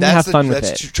 They didn't have fun with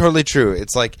That's it. totally true.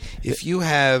 It's like if you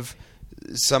have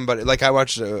somebody like I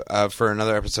watched for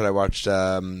another episode. I watched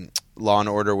Law and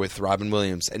Order with Robin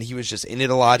Williams, and he was just in it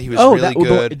a lot. He was really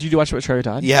good. Did you watch it with Trevor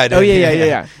Todd? Yeah, I did. Oh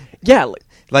yeah. Yeah.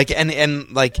 Like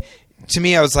and like to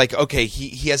me, I was like, okay,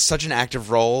 he has such an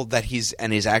active role that he's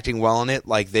acting well in it.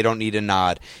 Like they don't need a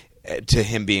nod to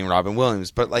him being Robin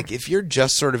Williams, but like if you're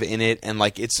just sort of in it and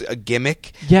like it's a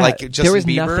gimmick, Yeah, like Justin there was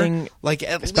Bieber, nothing like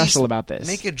at special least about this.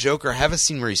 Make a joke or have a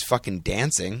scene where he's fucking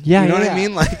dancing. Yeah, you know yeah, what I yeah.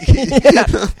 mean?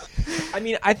 Like, I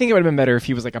mean, I think it would have been better if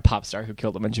he was like a pop star who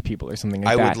killed a bunch of people or something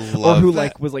like I that. would love or who that.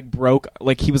 like was like broke,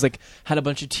 like he was like had a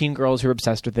bunch of teen girls who were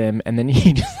obsessed with him, and then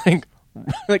he just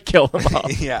like kill them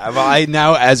all. yeah. Well, I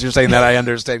now, as you're saying that, I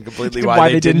understand completely why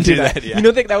they didn't do that. Yeah. You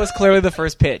know, that was clearly the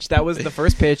first pitch. That was the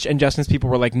first pitch, and Justin's people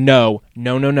were like, "No."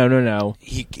 All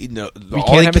can't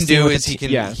he have a can scene do with is the he te- can.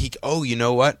 yeah. Oh, you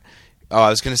know what? Oh, I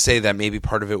was going to say that maybe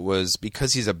part of it was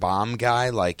because he's a bomb guy.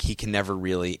 Like he can never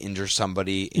really injure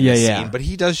somebody in a scene, but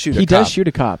he does shoot. He a does cop. shoot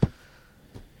a cop.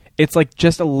 It's like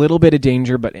just a little bit of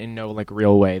danger, but in no like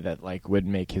real way that like would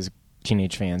make his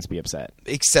teenage fans be upset.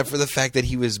 Except for the fact that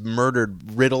he was murdered,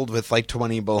 riddled with like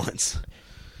 20 bullets.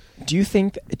 Do you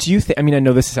think? I mean, I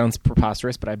know this sounds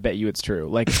preposterous, but I bet you it's true.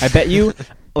 Like, I bet you,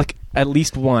 like, at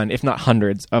least one, if not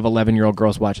hundreds, of 11-year-old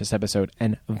girls watched this episode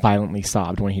and violently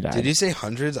sobbed when he died. Did you say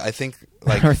hundreds? I think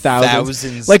like or thousands.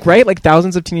 thousands. Like, right? Like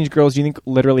thousands of teenage girls. Do you think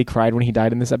literally cried when he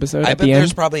died in this episode? I at bet the there's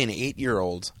end? probably an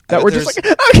 8-year-old That were just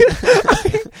like,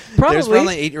 probably. There's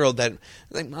probably an 8-year-old that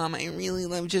like, Mom, I really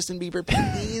love Justin Bieber.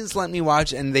 Please let me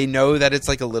watch. And they know that it's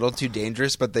like a little too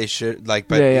dangerous, but they should like.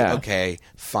 But Yeah. okay,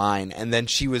 fine. And then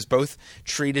she was both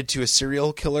treated to a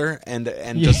serial killer and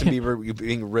Justin Bieber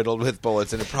being riddled with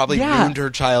bullets, and it probably Yeah. ruined her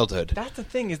childhood. That's the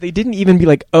thing, is they didn't even be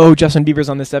like, oh, Justin Bieber's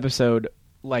on this episode.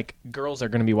 Like, girls are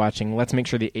going to be watching. Let's make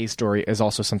sure the A story is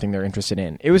also something they're interested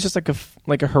in. It was just like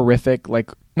a horrific,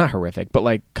 like, not horrific, but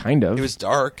like kind of. It was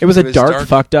dark. It was a dark,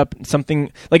 fucked up,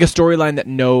 something like a storyline that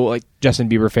no like Justin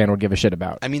Bieber fan would give a shit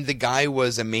about. I mean, the guy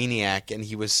was a maniac, and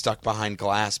he was stuck behind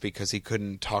glass because he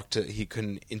couldn't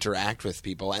interact with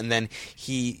people. And then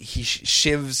he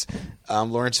shivs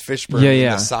Lawrence Fishburne in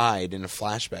the side in a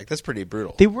flashback. That's pretty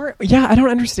brutal. I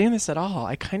don't understand this at all.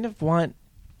 I kind of want,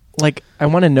 like, I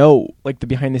want to know, like, the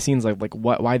behind the scenes, like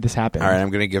why this happened. All right, I'm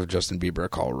going to give Justin Bieber a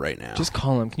call right now. Just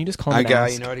call him. Can you just call him? I and got.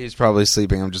 ask? You know what? He's probably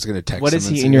sleeping. I'm just going to text him. What is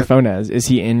and he see in your what- phone as? Is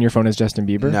he in your phone as Justin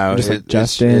Bieber? No, Or just like it's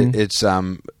Justin. It's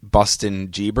Bustin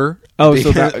Jeeber. Oh,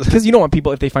 so because you don't want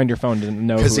people, if they find your phone, to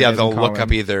know. Because who it is they'll and call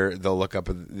look him. up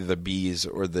the B's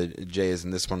or the J's,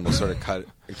 and this one will sort of cut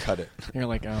it. You're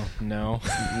like, oh no.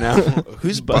 No,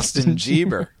 who's Bustin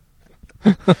Jeeber?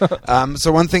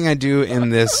 So one thing I do in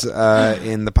this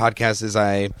in the podcast is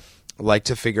I like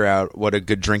to figure out what a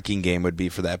good drinking game would be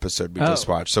for the episode we just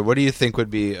watched. So what do you think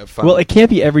would be a fun? Well, it can't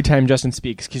be every time Justin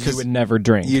speaks because you would never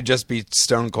drink. You'd just be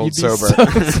stone cold You'd be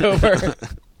sober. so sober.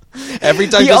 Every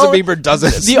time Justin Bieber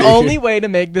doesn't The speak. only way to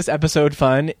make this episode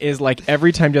fun is like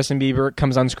every time Justin Bieber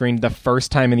comes on screen, the first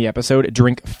time in the episode,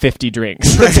 drink 50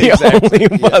 drinks. That's the Exactly.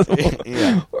 only possible.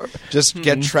 Yeah. Just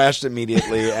get trashed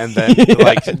immediately and then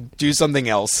like do something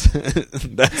else.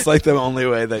 That's like the only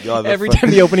way that you'll have Every fun.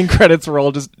 time the opening credits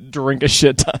roll, just drink a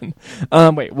shit ton.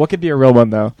 Wait, what could be a real one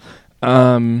though?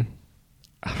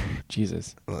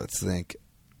 Jesus, Let's think.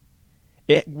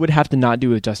 it would have to not do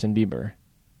with Justin Bieber.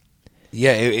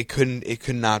 Yeah, it couldn't. It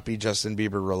could not be Justin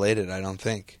Bieber related. I don't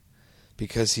think,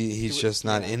 because he's just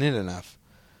not in it enough.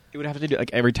 It would have to do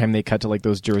like every time they cut to like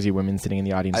those Jersey women sitting in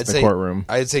the audience I'd in the courtroom.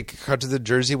 I'd say cut to the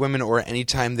Jersey women, or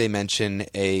anytime they mention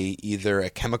either a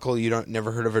chemical you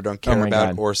never heard of or don't care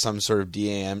about, God. or some sort of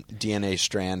DNA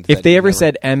strand. If that they you ever never-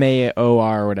 said MAOR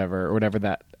or whatever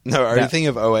that. no, are you that- thinking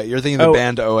of OA? You're thinking of the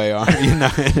band OAR. You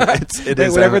know, it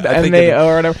is whatever the I think MAO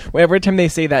or whatever. Every time they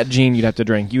say that gene, you'd have to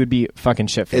drink. You would be fucking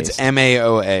shit faced. it's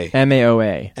MAOA.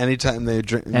 MAOA. Anytime they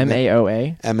drink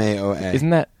MAOA. MAOA. Isn't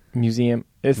that museum?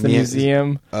 It's the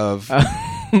museum of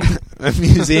a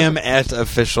museum at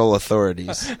official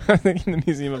authorities. I'm thinking the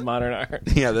Museum of Modern Art.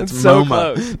 Yeah, that's so MoMA.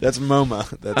 close. That's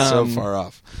MoMA. That's so far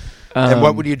off. And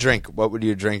what would you drink? What would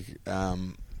you drink?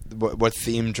 What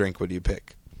theme drink would you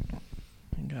pick?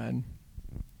 God.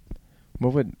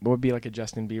 What would be like a good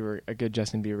Justin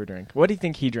Bieber drink? What do you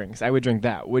think he drinks? I would drink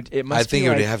that. I think it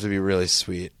would have to be really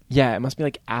sweet. Yeah, it must be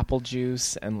like apple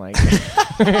juice and like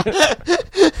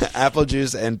Apple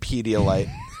juice and Pedialyte.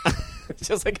 it's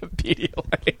just like a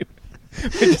Pedialyte.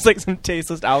 With just like some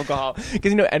tasteless alcohol.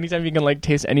 Because anytime you can like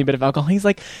taste any bit of alcohol, he's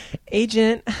like,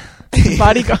 Agent,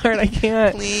 bodyguard, I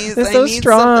can't. Please, it's I so need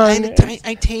strong. something.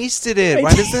 I tasted it. I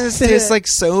Why doesn't this tasted taste it. like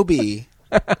Sobe?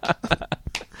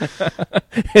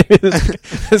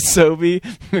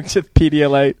 Sobe mixed with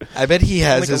Pedialyte. I bet he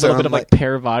has Like a his little own. bit of like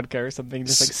pear vodka or something,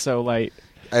 just like so light.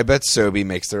 I bet Sobe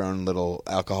makes their own little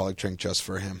alcoholic drink just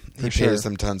for him. He For sure. pays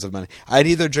them tons of money. I'd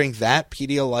either drink that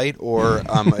Pedialyte or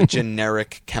a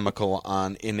generic chemical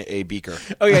in a beaker.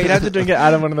 Oh yeah, you'd have to drink it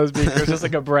out of one of those beakers, just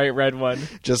like a bright red one.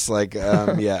 Just like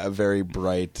a very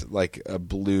bright, like a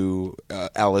blue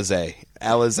Alizé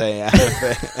out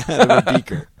of a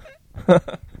beaker.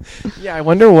 Yeah, I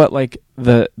wonder what like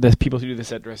the people who do the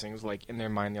set dressings like in their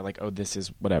mind. They're like, oh, this is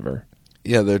whatever.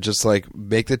 Yeah, they're just like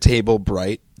make the table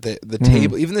bright. The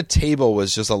table, even the table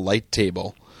was just a light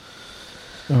table.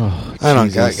 Oh, I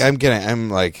don't. Jesus. I'm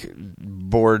like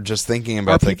bored just thinking Are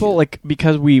about people like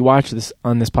because we watch this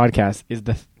on this podcast? Is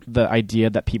the idea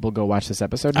that people go watch this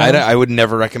episode? Now? I would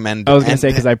never recommend. I was going to say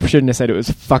because I shouldn't have said it was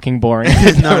fucking boring.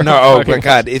 no. Oh my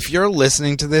God! If you're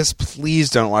listening to this, please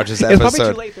don't watch this It's episode.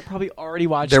 probably too late. They're probably already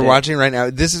watched. They're it. watching right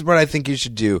now. This is what I think you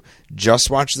should do.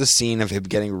 Just watch the scene of him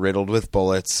getting riddled with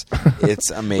bullets. It's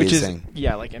amazing. Which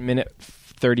is like a minute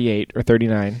 38 or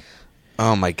 39.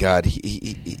 Oh my God!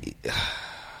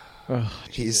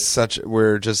 He's such.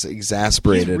 We're just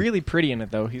exasperated. He's really pretty in it,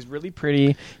 though. He's really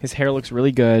pretty. His hair looks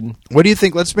really good. What do you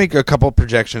think? Let's make a couple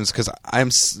projections because I'm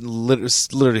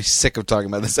literally sick of talking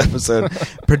about this episode.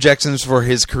 Projections for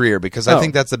his career because I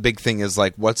think that's the big thing. Is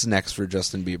like what's next for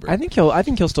Justin Bieber? I think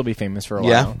he'll still be famous for a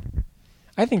while.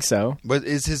 I think so. But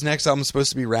is his next album supposed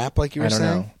to be rap? Like you were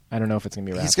saying? I don't know if it's gonna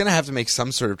be rap. He's gonna have to make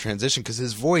some sort of transition because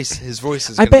his voice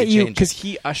is. I bet be you changing.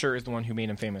 because Usher is the one who made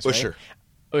him famous. Usher. Right?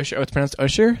 Usher. Oh, it's pronounced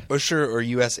Usher. Usher or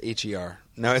USHER?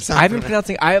 No, it's not. I've been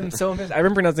pronouncing. I am so embarrassed. I've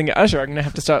been pronouncing it Usher. I'm gonna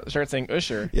have to start saying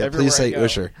Usher. Yeah, everywhere please say I go.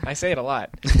 Usher. I say it a lot.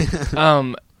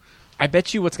 I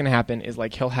bet you what's gonna happen is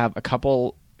like he'll have a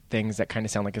couple things that kind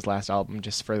of sound like his last album,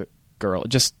 just for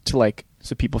just to like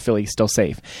so people feel he's still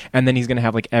safe, and then he's gonna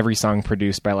have like every song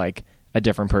produced by like a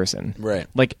different person. Right.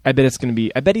 Like I bet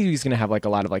he's gonna have like a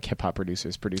lot of like hip hop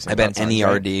producers producing. I bet songs,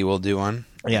 NERD will do one.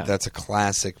 Yeah. That's a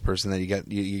classic person that you get.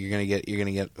 You're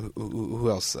gonna get. Who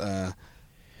else?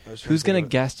 Who's gonna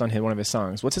guest on one of his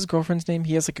songs? What's his girlfriend's name?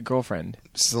 He has like a girlfriend.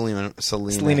 Selena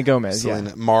Gomez, yeah.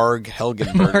 Marg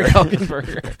Helgenberger. Mark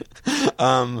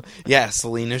Helgenberger. Yeah,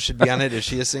 Selena should be on it. Is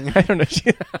she a singer? I don't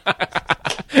know.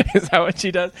 Is that what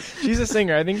she does? She's a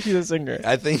singer. I think she's a singer.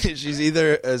 I think she's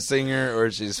either a singer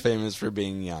or she's famous for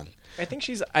being young. I think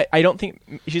she's. I don't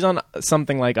think she's on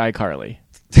something like iCarly.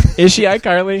 Is she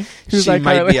iCarly? Who's She iCarly?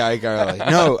 might be iCarly.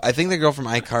 No, I think the girl from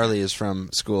iCarly is from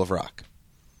School of Rock.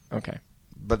 Okay.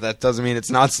 But that doesn't mean it's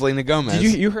not Selena Gomez.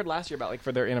 Did you heard last year about like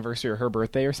for their anniversary or her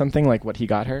birthday or something like what he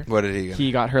got her? What did he get?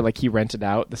 He got her like he rented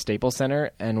out the Staples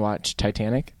Center and watched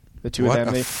Titanic. The two What of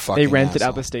them, a they fucking rented out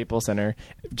asshole. the Staples Center,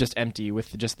 just empty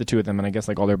with just the two of them and I guess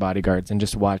like all their bodyguards, and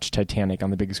just watched Titanic on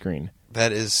the big screen.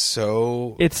 That is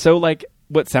so. It's so like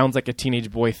what sounds like a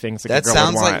teenage boy thinks. Like That a girl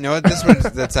sounds would like. want. You know what this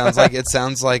one, that sounds like? It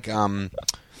sounds like.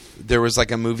 There was like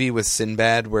a movie with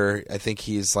Sinbad where I think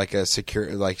he's like a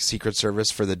Secret Service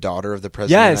for the daughter of the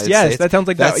president of the United States. That sounds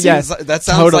like that. Seems Yes, that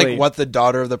sounds totally. like what the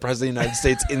daughter of the president of the United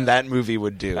States in that movie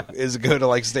would do is go to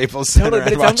like Staples Center Totally,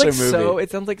 but and it watch sounds like a movie.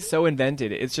 it sounds like so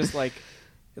invented. It's just like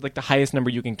like the highest number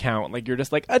you can count. Like you're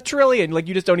just like $1 trillion. Like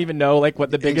you just don't even know like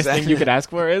what the biggest thing you could ask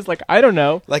for is. Like I don't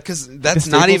know. Like because that's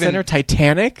The not Staples even Center,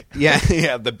 Titanic.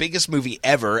 yeah, the biggest movie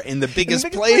ever in the biggest,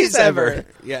 biggest place place ever. ever.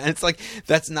 Yeah, and it's like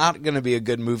that's not going to be a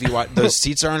good movie. Those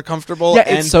seats are uncomfortable. Yeah,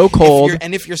 it's and so cold.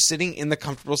 If you're sitting in the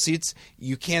comfortable seats,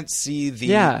 you can't see the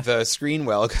Yeah. the screen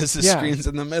well because the Yeah. screen's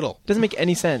in the middle. Doesn't make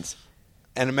any sense.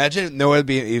 And imagine no one would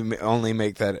be only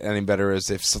make that any better is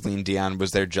if Celine Dion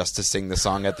was there just to sing the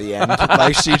song at the end,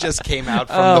 like she just came out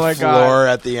from Oh the my floor God.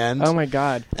 at the end. Oh my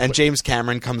God. And James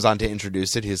Cameron comes on to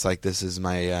introduce it. He's like, "This is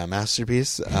my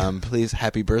masterpiece. Please,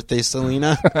 happy birthday,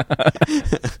 Selena.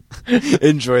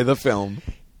 Enjoy the film."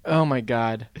 Oh my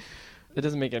God. That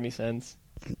doesn't make any sense.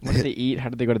 What did they eat? How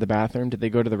did they go to the bathroom? Did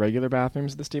they go to the regular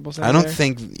bathrooms at the Staples Center? I don't there?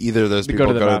 think either of those They people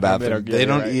go to the go to the bathroom. bathroom. They They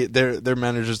don't don't get it, eat. Their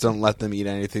managers don't let them eat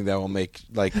anything that will make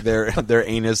like their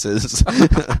anuses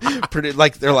pretty.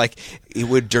 Like they're like it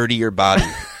would dirty your body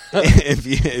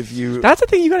if you. That's the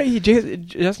thing you gotta eat.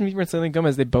 Justin Bieber and Selena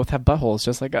Gomez, they both have buttholes,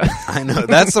 just like us. I know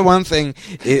that's the one thing.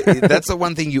 That's the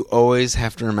one thing you always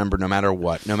have to remember, no matter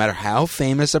what, no matter how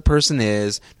famous a person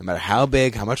is, no matter how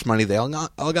big, how much money, they all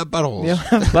got buttholes. They all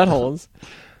have buttholes.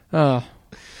 Oh.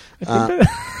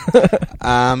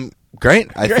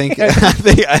 Great. I think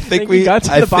I think we we got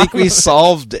to I the think bottom we of it.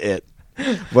 solved it.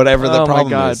 Whatever the Oh, my problem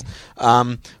God. is.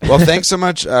 Well, thanks so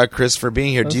much, Chris, for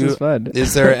being here. This is fun.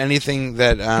 Is there anything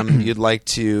that you'd like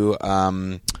to?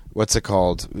 What's it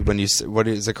called when you? What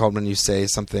is it called when you say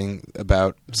something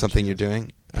about something you're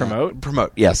doing? Promote?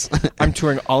 Promote. Yes. I'm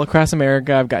touring all across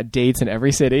America. I've got dates in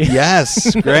every city.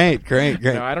 Yes. Great.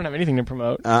 No, I don't have anything to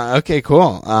promote. Okay.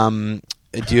 Cool.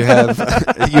 Do you have?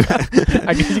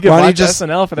 I guess you could Why don't you watch just-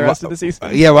 SNL for the rest of the season.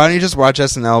 Yeah. Why don't you just watch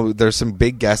SNL? There's some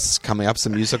big guests coming up.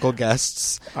 Some musical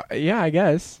guests. Yeah, I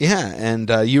guess. Yeah, and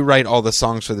you write all the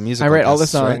songs for the musical. I write all the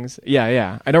guests, right? songs.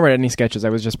 Yeah. I don't write any sketches. I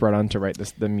was just brought on to write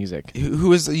the music.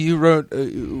 Who is you wrote?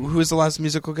 Who was the last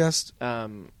musical guest?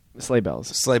 Sleigh Bells.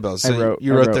 Sleigh Bells. I So wrote-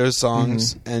 you I wrote wrote. those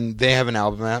songs, and they have an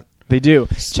album out. They do.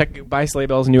 Buy Sleigh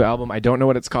Bells' new album. I don't know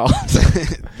what it's called.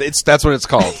 That's what it's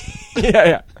called.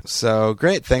 yeah. So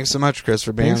great! Thanks so much, Chris,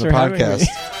 for being Thanks on the for having podcast. me.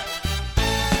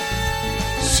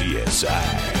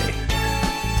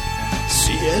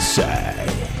 CSI.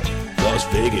 Las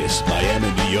Vegas, Miami,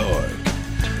 New York.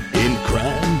 In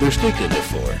crime, they're sticking a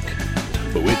fork.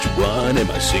 But which one am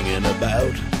I singing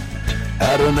about?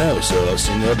 I don't know, so I'll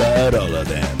sing about all of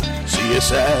them.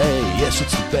 CSI, yes,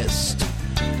 it's the best.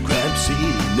 Crime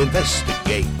scene,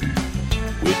 investigate.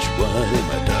 Which one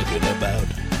am I talking about?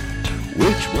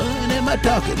 Which one am I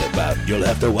talking about? You'll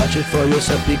have to watch it for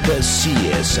yourself because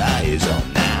CSI is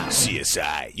on now.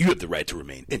 CSI, you have the right to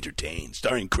remain entertained.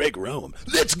 Starring Craig Rome.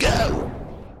 Let's go!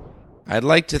 I'd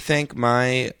like to thank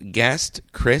my guest,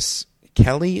 Chris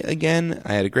Kelly, again.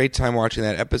 I had a great time watching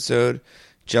that episode.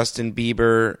 Justin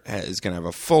Bieber is going to have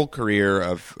a full career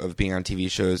of being on TV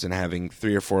shows and having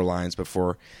 3 or 4 lines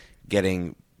before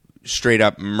getting straight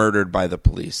up murdered by the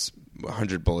police,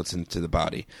 100 bullets into the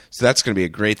body. So that's going to be a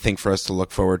great thing for us to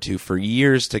look forward to for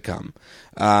years to come.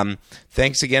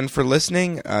 Thanks again for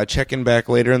listening. Check in back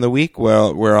later in the week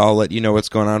where I'll let you know what's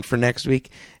going on for next week.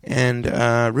 And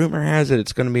rumor has it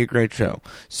it's going to be a great show.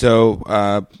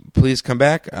 So please come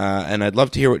back. And I'd love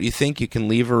to hear what you think. You can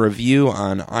leave a review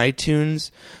on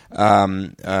iTunes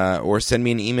or send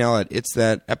me an email at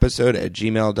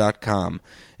itsthatepisode@gmail.com.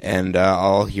 And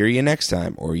I'll hear you next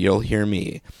time, or you'll hear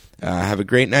me. Have a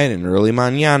great night and early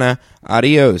mañana.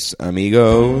 Adios,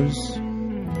 amigos.